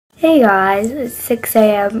Hey guys, it's 6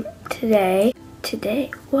 a.m. today.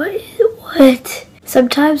 What?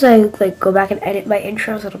 Sometimes I go back and edit my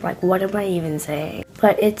intros and I'm like, what am I even saying?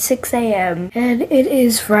 But it's 6 a.m. and it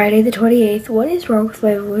is Friday the 28th. What is wrong with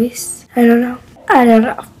my voice? I don't know.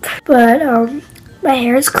 But my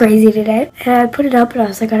hair is crazy today. And I put it up and I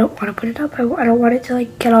was like, I don't want to put it up. I don't want it to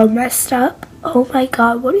get all messed up. Oh my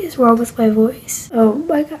god, what is wrong with my voice? Oh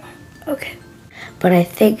my god. Okay. But I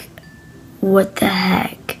think, what the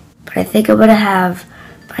heck? But I think I'm gonna have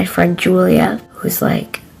my friend Julia, who's the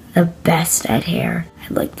best at hair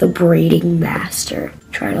and the braiding master,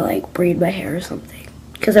 try to braid my hair or something,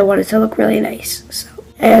 because I want it to look really nice.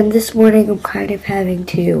 And this morning I'm kind of having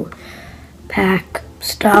to pack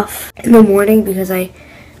stuff in the morning because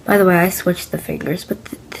by the way, I switched the fingers, but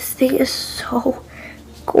this thing is so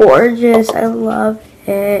gorgeous. I love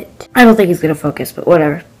it. I don't think it's gonna focus, but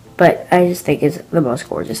whatever. But I just think it's the most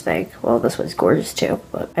gorgeous thing. Well, this one's gorgeous too,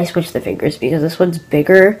 but I switched the fingers because this one's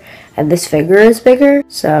bigger and this finger is bigger.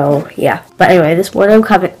 So yeah. But anyway, this morning I'm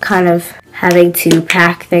kind of having to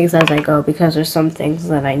pack things as I go because there's some things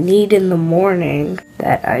that I need in the morning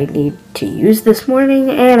that I need to use this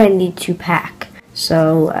morning and I need to pack.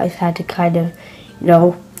 So I've had to kind of,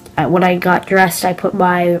 when I got dressed, I put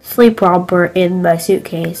my sleep romper in my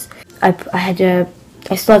suitcase.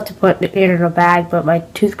 I still have to put it in a bag, but my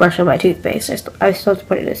toothbrush and my toothpaste, I still have to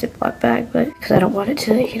put it in a Ziploc bag, but because I don't want it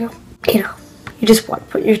to, you just want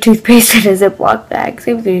to put your toothpaste in a Ziploc bag.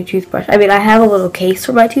 Same with your toothbrush. I mean, I have a little case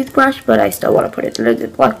for my toothbrush, but I still want to put it in a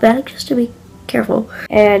Ziploc bag just to be careful.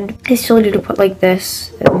 And I still need to put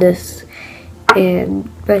this and this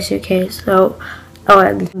in my suitcase. So,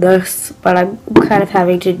 and this, but I'm kind of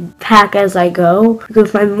having to pack as I go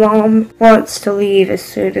because my mom wants to leave as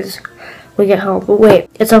soon as we get home. But wait,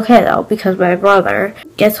 it's okay though, because my brother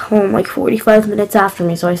gets home 45 minutes after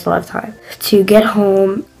me, so I still have time to get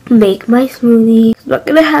home, make my smoothie. I'm not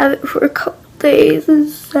gonna have it for a couple days.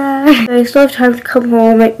 It's sad. I still have time to come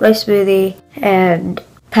home, make my smoothie, and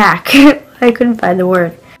pack. I couldn't find the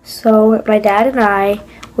word. So my dad and I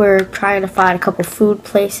were trying to find a couple food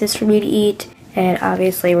places for me to eat, and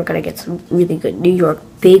obviously we're gonna get some really good New York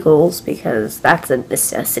bagels because that's a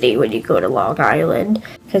necessity when you go to Long Island,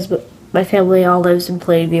 because my family all lives in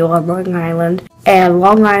Plainview on Long Island, and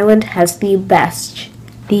Long Island has the best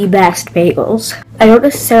bagels. I don't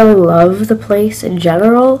necessarily love the place in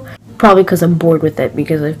general, probably because I'm bored with it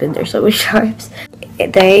because I've been there so many times.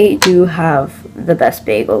 They do have the best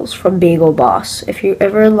bagels from Bagel Boss. If you're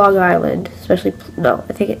ever in Long Island, especially, no,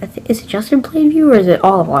 I think is it just in Plainview or is it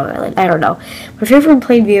all of Long Island? I don't know. But if you're from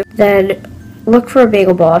Plainview, then look for a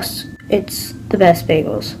Bagel Boss. It's the best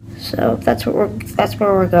bagels. So that's where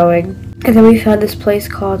we're going. And then we found this place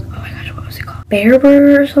called, oh my gosh, what was it called?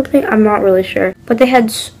 Bareburger or something? I'm not really sure. But they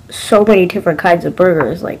had so many different kinds of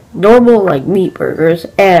burgers, normal meat burgers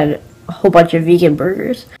and a whole bunch of vegan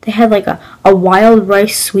burgers. They had a wild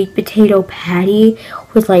rice sweet potato patty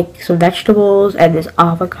with some vegetables and this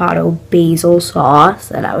avocado basil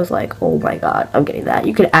sauce. And I was like, oh my god, I'm getting that.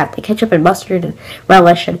 You could add ketchup and mustard and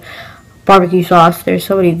relish and barbecue sauce. There's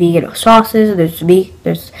so many vegan sauces, and there's meat,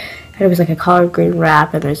 and it was a collard green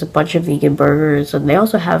wrap, and there's a bunch of vegan burgers, and they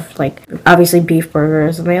also have obviously beef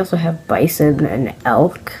burgers, and they also have bison and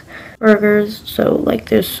elk burgers. So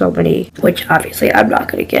there's so many, which obviously I'm not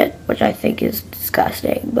gonna get, which I think is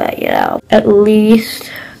disgusting, but at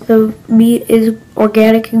least the meat is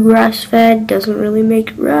organic and grass fed. Doesn't really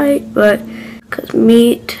make it right, but because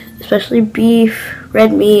meat, especially beef,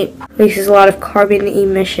 red meat, releases a lot of carbon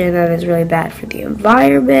emission that is really bad for the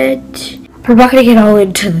environment. We're not going to get all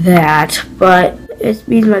into that, but it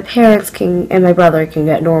means my parents and my brother can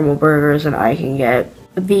get normal burgers and I can get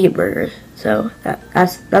vegan burgers. So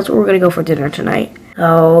that's what we're going to go for dinner tonight.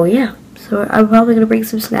 So yeah, so I'm probably going to bring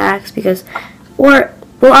some snacks because, well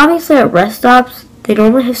obviously at rest stops, they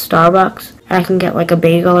normally have Starbucks and I can get a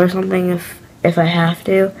bagel or something if I have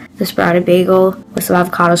to. The sprouted bagel with some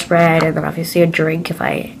avocado spread, and then obviously a drink if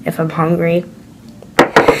I'm hungry.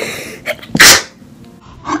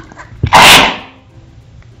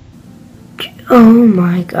 Oh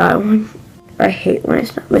my god, I hate when I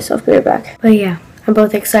snap myself back. But yeah, I'm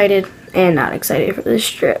both excited and not excited for this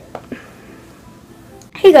trip.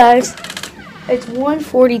 Hey guys, it's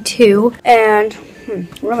 1:42 and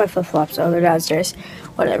where are my flip-flops? Oh, they're downstairs.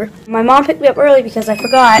 Whatever. My mom picked me up early because I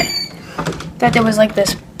forgot that there was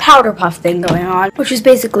this powder puff thing going on, which is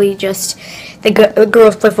basically just the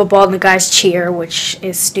girls play football and the guys cheer, which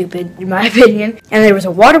is stupid in my opinion. And there was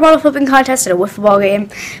a water bottle flipping contest and a wiffle ball game,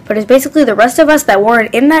 but it's basically the rest of us that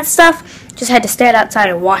weren't in that stuff just had to stand outside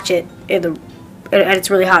and watch it in and it's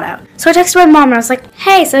really hot out. So I texted my mom and I was like,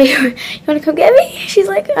 hey, so you want to come get me? She's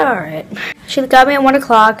like, all right. She got me at 1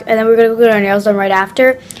 o'clock, and then we were going to go get our nails done right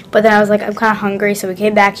after. But then I was like, I'm kind of hungry, so we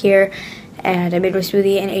came back here, and I made my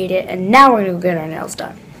smoothie and ate it, and now we're going to go get our nails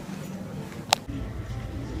done.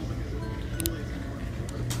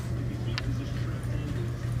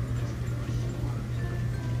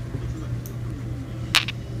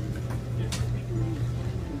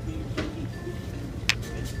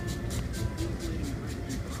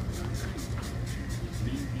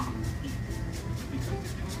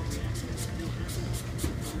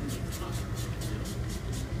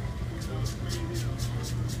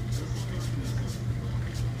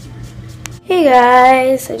 Hey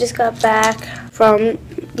guys, I just got back from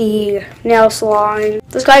the nail salon.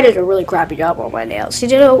 This guy did a really crappy job on my nails. He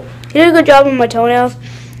did a good job on my toenails.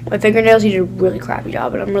 My fingernails, he did a really crappy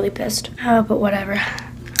job, and I'm really pissed. But whatever.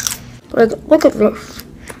 Like, look at this.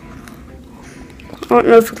 I don't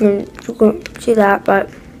know if you can see that, but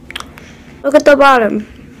look at the bottom.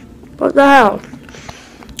 What the hell?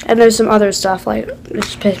 And there's some other stuff, like, it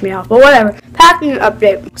just pissed me off. But whatever. Packing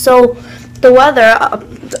update. So, the weather,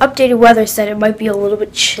 the updated weather said it might be a little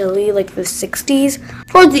bit chilly, like the 60s,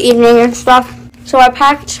 towards the evening and stuff. So I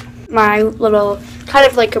packed my little, kind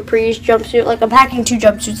of like Capri's jumpsuit. Like, I'm packing 2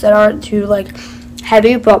 jumpsuits that aren't too, like,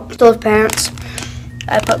 heavy, but still have pants.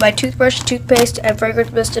 I put my toothbrush, toothpaste, and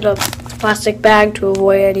fragrance mist in a plastic bag to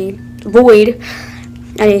avoid any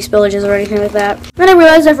spillages or anything like that. Then I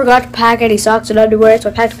realized I forgot to pack any socks and underwear, so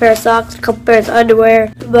I packed a pair of socks, a couple pairs of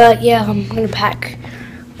underwear. But yeah, I'm gonna pack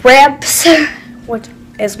Gramps, which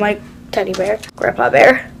is my teddy bear, Grandpa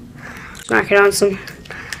Bear. Snacking on some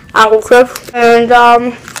apple crisp. And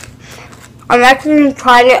I'm actually going to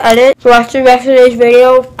try to edit the rest of yesterday's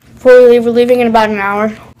video before we leave. We're leaving in about an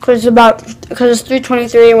hour. Because it's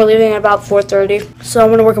 3:23 and we're leaving at about 4:30. So I'm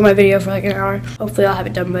going to work on my video for like an hour. Hopefully I'll have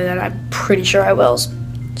it done by then. I'm pretty sure I will.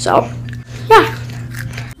 So, yeah.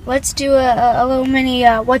 Let's do a little mini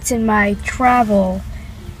what's in my travel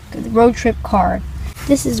road trip car.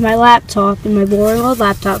 This is my laptop in my boring old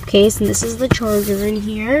laptop case, and this is the charger in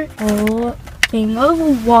here. Oh, thing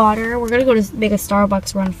of water. We're gonna go to make a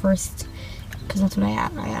Starbucks run first, because that's what I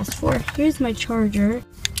asked for. Here's my charger,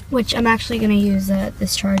 which I'm actually gonna use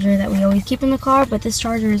this charger that we always keep in the car, but this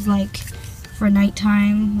charger is like for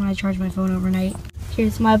nighttime when I charge my phone overnight.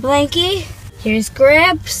 Here's my blankie. Here's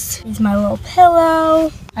Gramps. Here's my little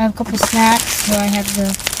pillow. I have a couple snacks, so I have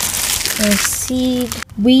the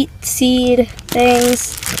wheat seed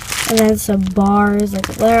things, and then some bars like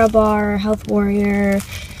the Lara bar, Health Warrior,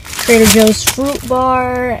 Trader Joe's fruit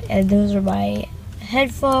bar, and those are my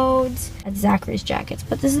headphones and Zachary's jackets.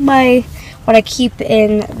 But this is what I keep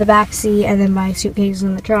in the back seat, and then my suitcase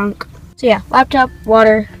in the trunk. So yeah, laptop,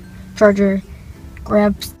 water, charger,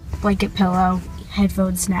 Gramps, blanket, pillow,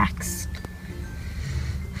 headphones, snacks.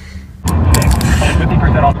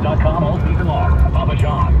 50% off.com all season long. Papa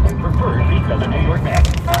John's, preferred pizza, the New York Mets.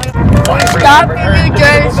 Stop in New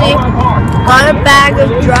Jersey, got a bag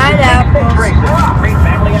of dried apples. Great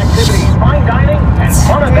family activities, fine dining, and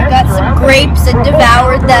fun events. We got some grapes and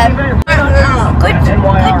devoured them. Good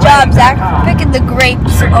job, Zach, for picking the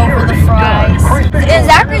grapes over the fries. And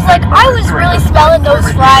Zachary's like, I was really smelling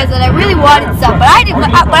those fries and I really wanted some, but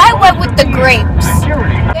I went with the grapes.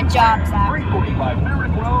 Good job, Zach.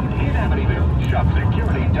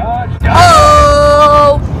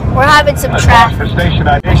 Oh, we're having some traffic,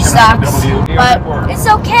 which sucks, but it's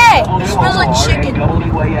okay. It smells like chicken.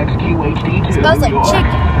 It smells like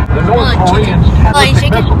chicken. Come on, chicken. Come on,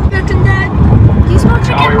 chicken. Chicken, Dad. Do you smell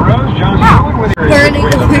chicken? How? Burning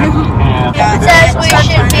the window. It says we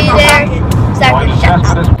should be there in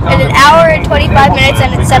an hour and 25 minutes,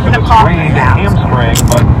 and it's 7 o'clock now.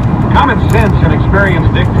 Common sense and experience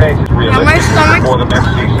dictates My stomach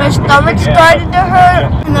started to hurt,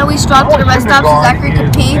 and then we stopped at a rest stop so Zachary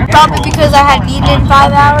could pee. Probably because I hadn't eaten in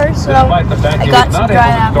 5 hours, so I got some dry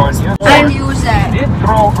apples. I use that.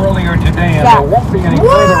 Yeah.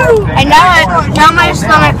 Woo! And now my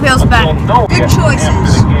stomach feels better. Good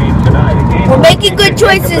choices. We're making good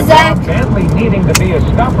choices, Zach.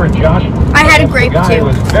 I had a grape too.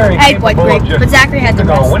 I had white grape, but Zachary had the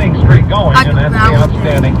rest.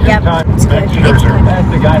 Yep, it's good. It's good.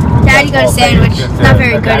 Daddy got a sandwich. It's not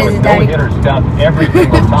very good, is it, Daddy?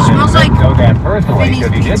 Smells like Vinny's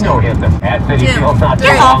pizza.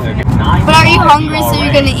 But are you hungry, so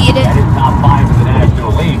you're gonna eat it?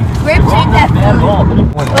 Grapes ain't that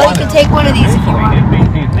food. Well, you can take one of these if you want.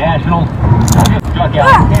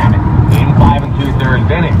 Yeah. 85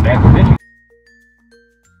 2/3 inning.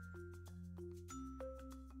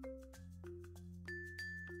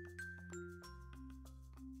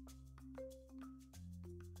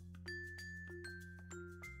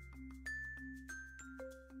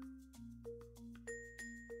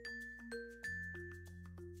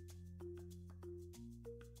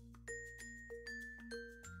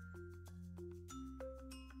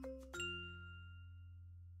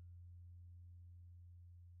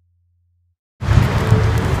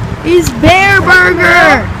 is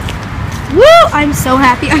Bareburger. Woo! I'm so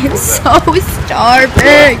happy. I am so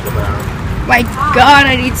starving. My God,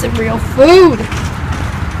 I need some real food.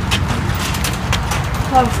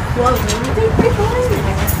 Oh, it's closed.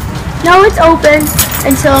 No, it's open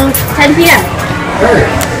until 10 p.m.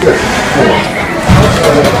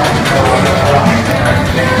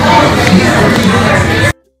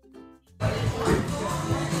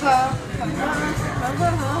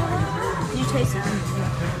 Did you taste it?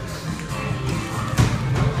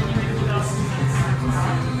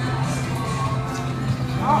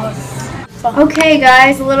 Okay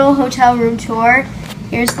guys, a little hotel room tour.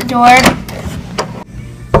 Here's the door.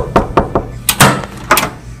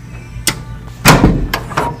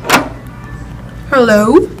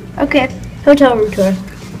 Hello. Okay, hotel room tour.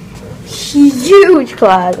 Huge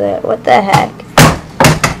closet. What the heck?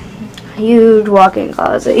 Huge walk-in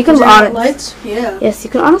closet. You can lights? Yeah. Yes, you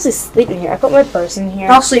can honestly sleep in here. I put my purse in here.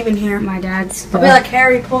 I'll sleep in here. My dad's. I'll be like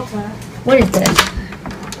Harry Potter. What is this?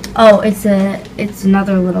 Oh, it's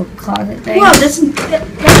another little closet thing. Whoa,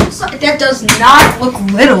 that does not look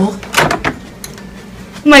little.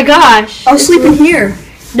 Oh my gosh. I'll sleep in here.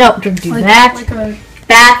 No, don't do that. Like a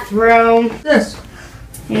Bathroom. this.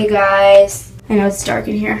 Hey guys. I know it's dark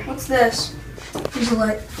in here. What's this? Here's a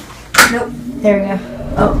light. Nope. There we go.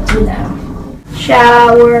 Oh, do that.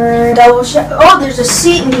 Shower. Double shower. Oh, there's a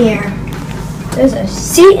seat in here. There's a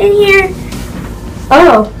seat in here.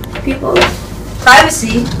 Oh, people.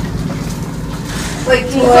 Privacy. Wait,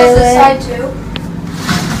 can you close this side too?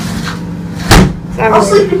 I'll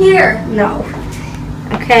sleep in here. No.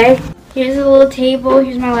 Okay. Here's a little table.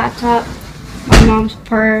 Here's my laptop. My mom's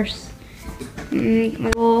purse. My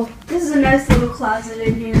little. This is a nice little closet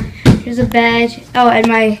in here. Here's a bed. Oh, and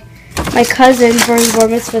my cousin for his bar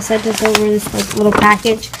mitzvah sent us over this like little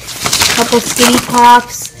package. A couple skinny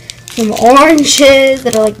pops, some oranges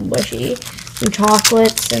that are like mushy, some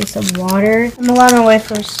chocolates, and some water. Milano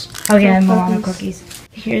wafers. Oh yeah, and Milano cookies.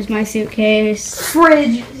 Here's my suitcase.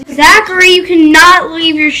 Fridge. Zachary, you cannot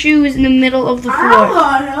leave your shoes in the middle of the I floor. don't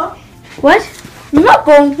want to. What? I'm not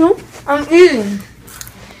going to. I'm eating.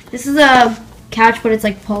 This is a couch, but it's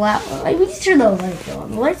like pull out. Like, we just turn the lights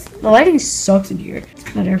on. The lighting sucks in here.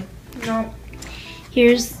 It's better. No.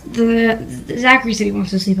 Here's the Zachary said he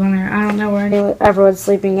wants to sleep on there. I don't know where everyone's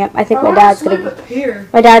sleeping yet. I think my dad's gonna here.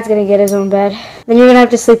 My dad's gonna get his own bed. Then you're gonna have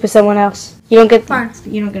to sleep with someone else. You don't get Fine.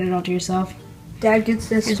 You don't get it all to yourself. Dad gets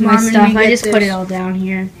this. Here's my stuff. I just put it all down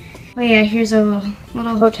here. Oh yeah, here's a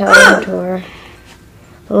little hotel room tour.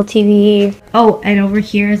 Little TV. Oh, and over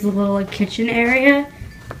here is the little like kitchen area.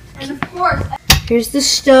 And of course. Here's the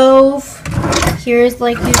stove. Here's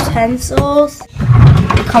like utensils.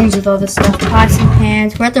 It comes with all this stuff, pots and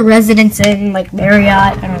pans. We're at the Residence Inn, like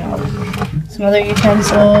Marriott. I don't know. Some other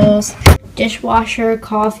utensils. Dishwasher,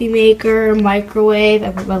 coffee maker, microwave.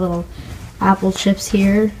 I put my little apple chips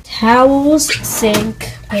here. Towels,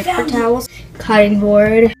 sink, paper towels, cutting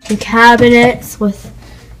board, and cabinets with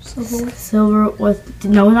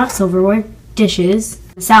not silverware, dishes,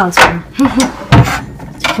 salad spoon.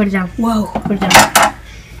 Put it down. Whoa. Put it down.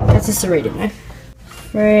 That's a serrated knife.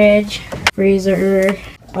 Fridge, freezer,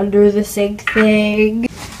 under the sink thing,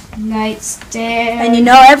 nightstand. And you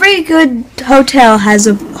know, every good hotel has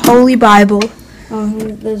a holy Bible. Oh,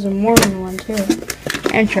 there's a Mormon one too.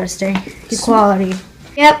 Interesting. Equality.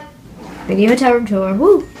 Yep. Video hotel room tour.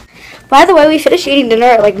 Woo. By the way, we finished eating dinner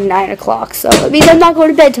at like 9 o'clock, so it means I'm not going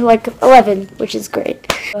to bed till like 11, which is great.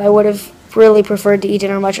 I would have really preferred to eat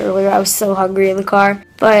dinner much earlier. I was so hungry in the car,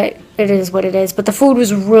 but it is what it is. But the food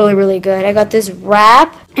was really, really good. I got this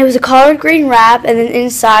wrap. It was a collard green wrap, and then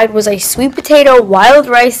inside was a sweet potato wild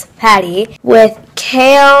rice patty with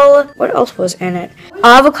kale. What else was in it?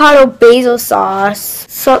 Avocado basil sauce.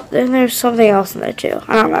 And there's something else in there too.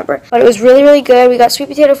 I don't remember. But it was really, really good. We got sweet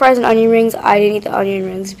potato fries and onion rings. I didn't eat the onion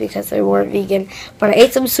rings because they weren't vegan. But I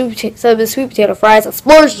ate some sweet potato fries. I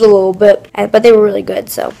splurged a little bit, but they were really good,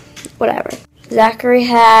 so whatever. Zachary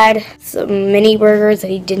had some mini burgers that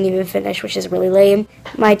he didn't even finish, which is really lame.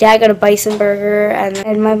 My dad got a bison burger,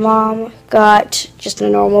 and my mom got just a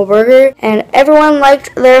normal burger. And everyone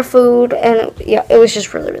liked their food, and yeah, it was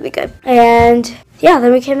just really, really good. And yeah,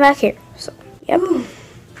 then we came back here. So, yep.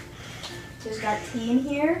 There's got tea in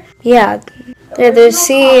here. Yeah, there's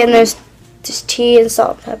tea, and there's just tea and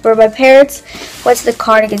salt and pepper. My parents went to the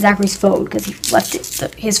car to get Zachary's phone because he left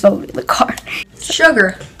his phone in the car.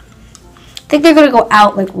 Sugar. I think they're gonna go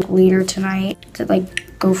out like later tonight to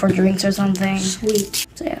like go for drinks or something. Sweet.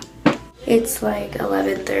 So yeah. It's like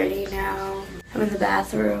 11:30 now. I'm in the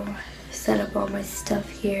bathroom. Set up all my stuff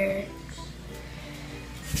here.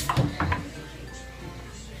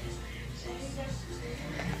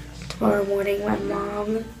 tomorrow morning, my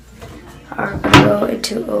mom are gonna go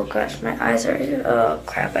into, oh gosh, my eyes are, oh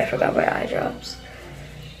crap, I forgot my eye drops.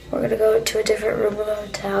 We're gonna go into a different room of the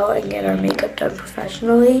hotel and get our makeup done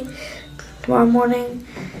professionally tomorrow morning.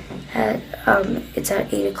 It's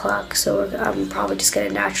at 8 o'clock, so I'm probably just gonna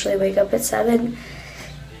naturally wake up at 7.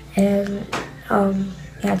 And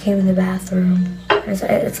yeah, I came in the bathroom.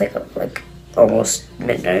 It's like almost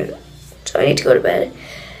midnight, so I need to go to bed.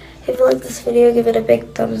 If you like this video, give it a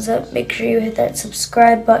big thumbs up. Make sure you hit that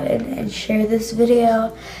subscribe button and share this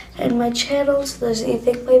video and my channel so those that you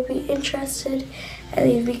think might be interested. And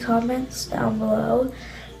leave me comments down below.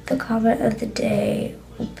 The comment of the day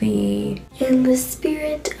will be, in the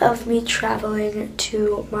spirit of me traveling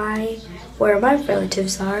to where my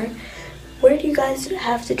relatives are, where do you guys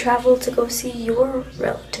have to travel to go see your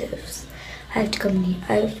relatives? We have to come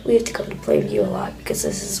to Plainview a lot because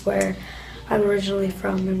this is where I'm originally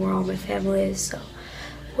from and where all my family is. So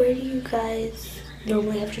where do you guys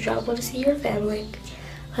normally have to travel to see your family?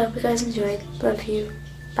 I hope you guys enjoyed. Love you.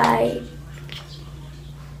 Bye.